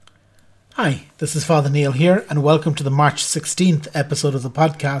Hi, this is Father Neil here, and welcome to the March 16th episode of the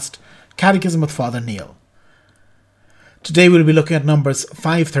podcast, Catechism with Father Neil. Today we'll be looking at numbers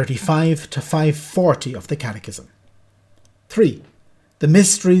 535 to 540 of the Catechism. 3. The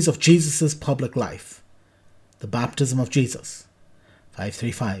mysteries of Jesus' public life. The baptism of Jesus.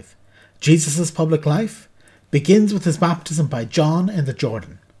 535. Jesus' public life begins with his baptism by John in the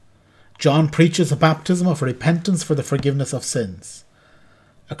Jordan. John preaches a baptism of repentance for the forgiveness of sins.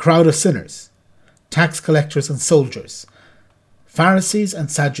 A crowd of sinners, tax collectors and soldiers, Pharisees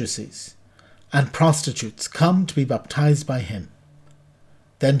and Sadducees, and prostitutes come to be baptized by him.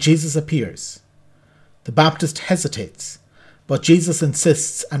 Then Jesus appears. The Baptist hesitates, but Jesus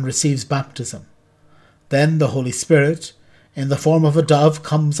insists and receives baptism. Then the Holy Spirit, in the form of a dove,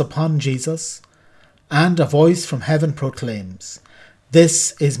 comes upon Jesus, and a voice from heaven proclaims,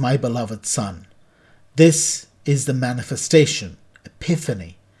 "This is my beloved Son." This is the manifestation,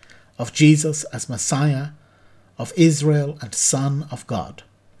 epiphany, of Jesus as Messiah of Israel and Son of God.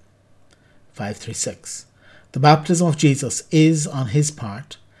 536. The baptism of Jesus is, on his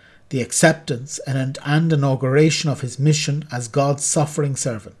part, the acceptance and inauguration of his mission as God's suffering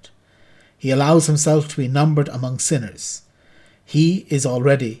servant. He allows himself to be numbered among sinners. He is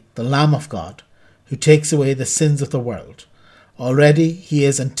already the Lamb of God, who takes away the sins of the world. Already he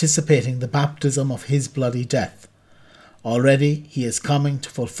is anticipating the baptism of his bloody death. Already he is coming to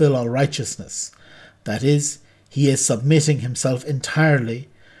fulfill all righteousness. That is, he is submitting himself entirely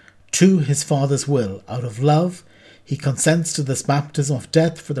to his Father's will. Out of love, he consents to this baptism of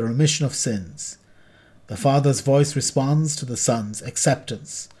death for the remission of sins. The Father's voice responds to the Son's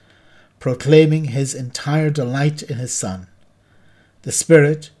acceptance, proclaiming his entire delight in his Son. The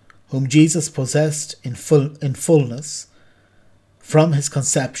Spirit, whom Jesus possessed in fullness from his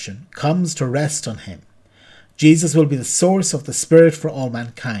conception, comes to rest on him. Jesus will be the source of the Spirit for all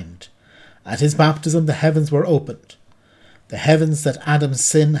mankind. At his baptism the heavens were opened, the heavens that Adam's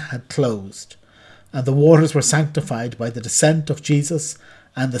sin had closed, and the waters were sanctified by the descent of Jesus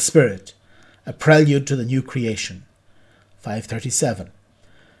and the Spirit, a prelude to the new creation. 537.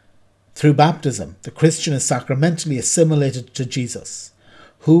 Through baptism, the Christian is sacramentally assimilated to Jesus,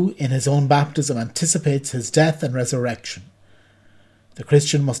 who in his own baptism anticipates his death and resurrection. The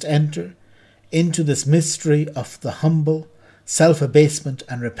Christian must enter into this mystery of the humble self-abasement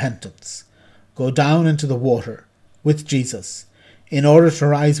and repentance, go down into the water with Jesus, in order to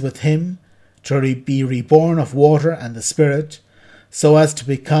rise with him, to be reborn of water and the Spirit, so as to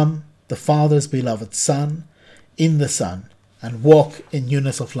become the Father's beloved Son in the Son, and walk in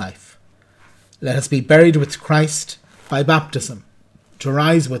newness of life. Let us be buried with Christ by baptism, to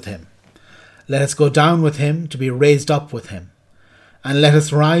rise with him. Let us go down with him, to be raised up with him. And let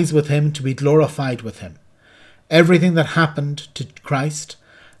us rise with him to be glorified with him. Everything that happened to Christ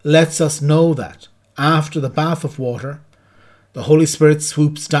lets us know that, after the bath of water, the Holy Spirit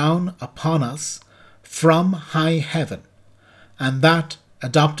swoops down upon us from high heaven, and that,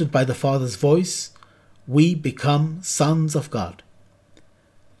 adopted by the Father's voice, we become sons of God.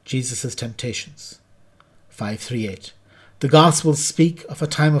 Jesus' temptations. 538. The Gospels speak of a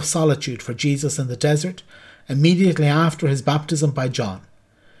time of solitude for Jesus in the desert, immediately after his baptism by John.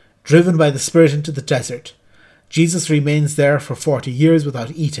 Driven by the Spirit into the desert, Jesus remains there for 40 years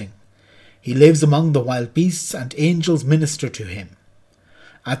without eating. He lives among the wild beasts, and angels minister to him.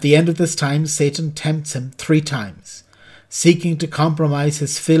 At the end of this time, Satan tempts him 3 times, seeking to compromise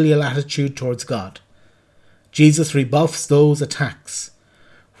his filial attitude towards God. Jesus rebuffs those attacks,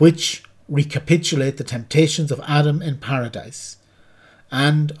 which recapitulate the temptations of Adam in paradise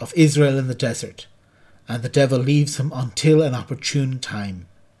and of Israel in the desert, and the devil leaves him until an opportune time.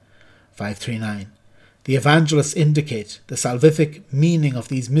 539. The evangelists indicate the salvific meaning of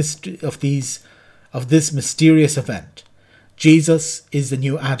this mysterious event. Jesus is the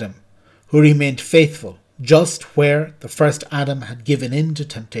new Adam, who remained faithful just where the first Adam had given in to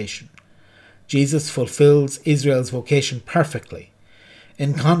temptation. Jesus fulfills Israel's vocation perfectly.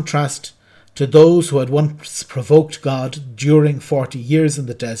 In contrast to those who had once provoked God during 40 years in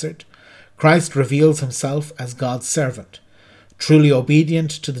the desert, Christ reveals himself as God's servant, truly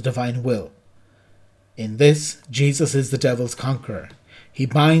obedient to the divine will. In this, Jesus is the devil's conqueror. He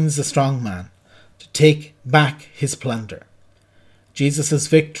binds the strong man to take back his plunder. Jesus'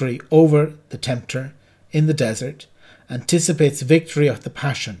 victory over the tempter in the desert anticipates victory of the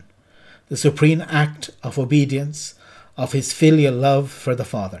Passion, the supreme act of obedience of his filial love for the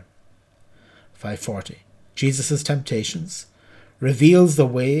Father. 540. Jesus' temptations reveals the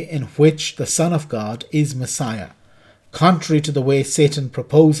way in which the Son of God is Messiah, contrary to the way Satan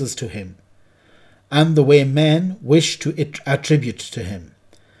proposes to him, and the way men wish to attribute to him.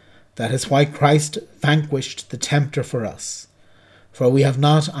 That is why Christ vanquished the tempter for us. For we have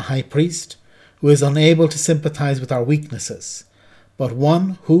not a high priest who is unable to sympathize with our weaknesses, but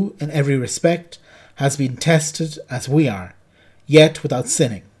one who, in every respect, has been tested as we are, yet without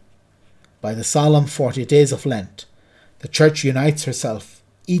sinning. By the solemn 40 days of Lent, the Church unites herself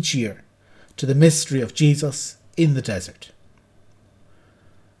each year to the mystery of Jesus in the desert.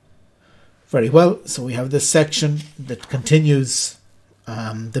 Very well, so we have this section that continues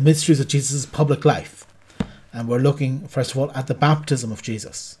the mysteries of Jesus' public life. And we're looking, first of all, at the baptism of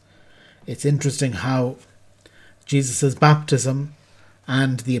Jesus. It's interesting how Jesus' baptism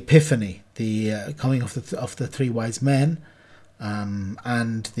and the Epiphany, the coming of the three wise men,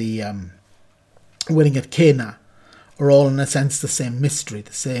 and the wedding at Cana, are all in a sense the same mystery,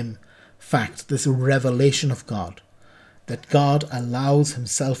 the same fact, this revelation of God, that God allows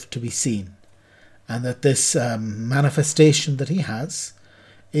himself to be seen, and that this manifestation that he has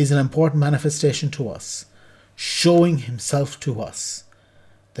is an important manifestation to us, showing himself to us,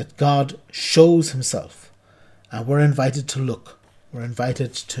 that God shows himself, and we're invited to look, we're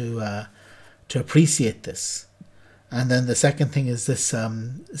invited to appreciate this. And then the second thing is this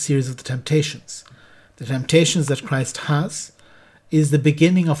series of the temptations. The temptations that Christ has is the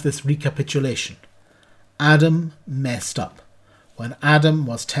beginning of this recapitulation. Adam messed up. When Adam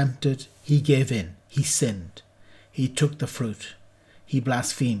was tempted, he gave in. He sinned. He took the fruit. He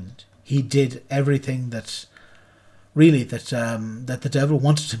blasphemed. He did everything that the devil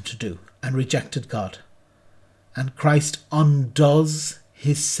wanted him to do, and rejected God. And Christ undoes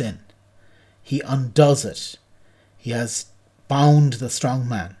his sin. He undoes it. He has bound the strong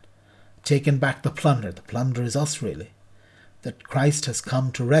man, taken back the plunder. The plunder is us, really. That Christ has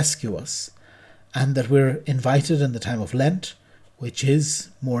come to rescue us, and that we're invited in the time of Lent, which is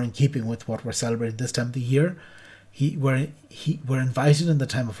more in keeping with what we're celebrating this time of the year. We're invited in the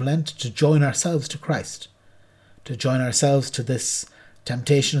time of Lent to join ourselves to Christ, to join ourselves to this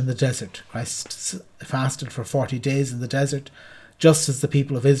temptation in the desert. Christ fasted for 40 days in the desert, just as the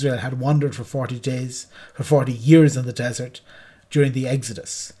people of Israel had wandered for 40 years in the desert during the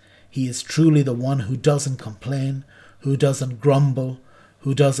Exodus. He is truly the one who doesn't complain, who doesn't grumble,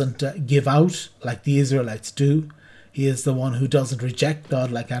 who doesn't give out like the Israelites do. He is the one who doesn't reject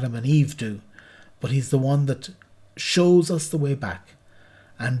God like Adam and Eve do, but he's the one that shows us the way back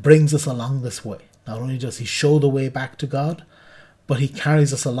and brings us along this way. Not only does he show the way back to God, but he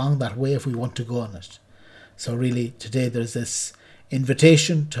carries us along that way if we want to go on it. So really, today there's this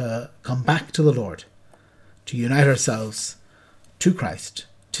invitation to come back to the Lord, to unite ourselves to Christ,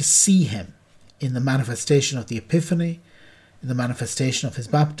 to see him in the manifestation of the Epiphany, in the manifestation of his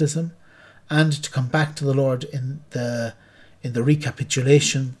baptism, and to come back to the Lord in the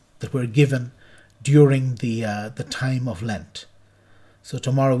recapitulation that we're given during the time of Lent. So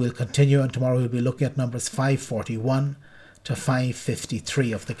tomorrow we'll continue, and tomorrow we'll be looking at numbers 541 to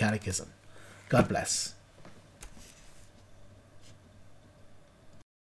 553 of the Catechism. God bless.